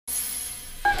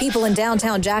People in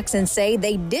downtown Jackson say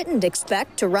they didn't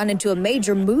expect to run into a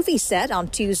major movie set on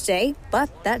Tuesday, but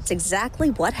that's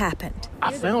exactly what happened.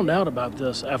 I found out about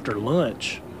this after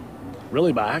lunch,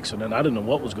 really by accident. I didn't know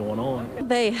what was going on.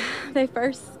 They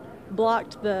first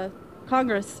blocked the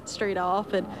Congress Street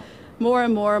off, and more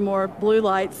and more blue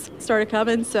lights started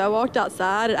coming. So I walked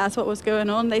outside and asked what was going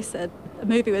on. They said a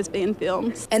movie was being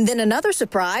filmed. And then another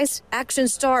surprise, action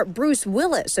star Bruce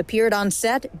Willis appeared on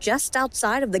set just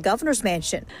outside of the governor's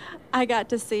mansion. I got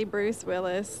to see Bruce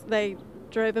Willis. They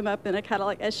drove him up in a kind of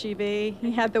like SUV.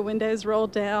 He had the windows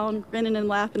rolled down, grinning and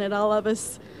laughing at all of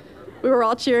us. We were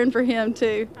all cheering for him,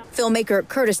 too. Filmmaker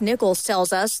Curtis Nichols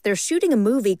tells us they're shooting a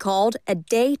movie called A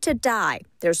Day to Die.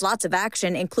 There's lots of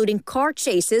action, including car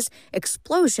chases,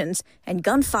 explosions, and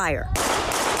gunfire.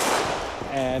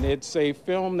 And it's a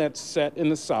film that's set in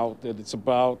the South. It's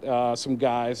about some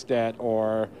guys that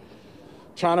are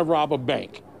trying to rob a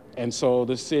bank. And so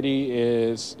the city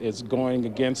is going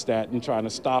against that and trying to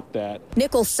stop that.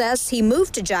 Nichols says he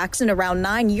moved to Jackson around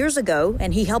 9 years ago,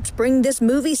 and he helped bring this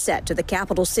movie set to the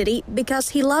capital city because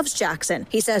he loves Jackson.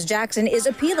 He says Jackson is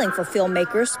appealing for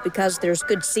filmmakers because there's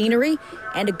good scenery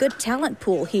and a good talent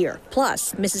pool here.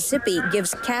 Plus, Mississippi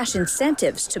gives cash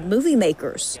incentives to movie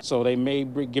makers. So they may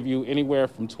give you anywhere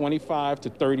from 25 to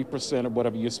 30% of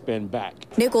whatever you spend back.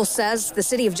 Nichols says the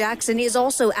city of Jackson is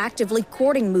also actively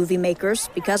courting movie makers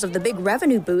because of the big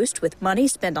revenue boost with money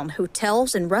spent on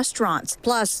hotels and restaurants.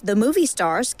 Plus, the movie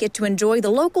stars get to enjoy the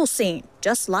local scene,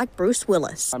 just like Bruce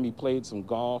Willis. He played some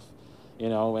golf,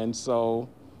 and so,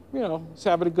 he's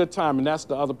having a good time, and that's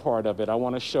the other part of it. I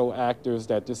want to show actors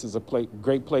that this is a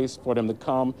great place for them to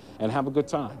come and have a good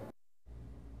time.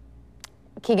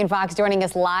 Keegan Fox joining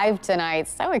us live tonight.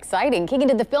 So exciting. Keegan,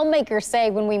 did the filmmakers say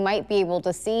when we might be able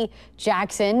to see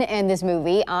Jackson and this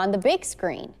movie on the big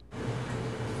screen?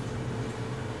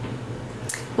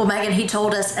 Well, Megan, he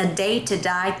told us A Day to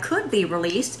Die could be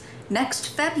released next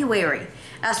February.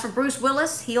 As for Bruce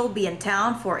Willis, he'll be in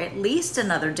town for at least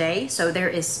another day, so there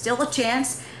is still a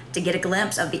chance to get a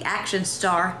glimpse of the action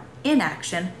star in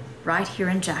action right here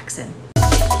in Jackson.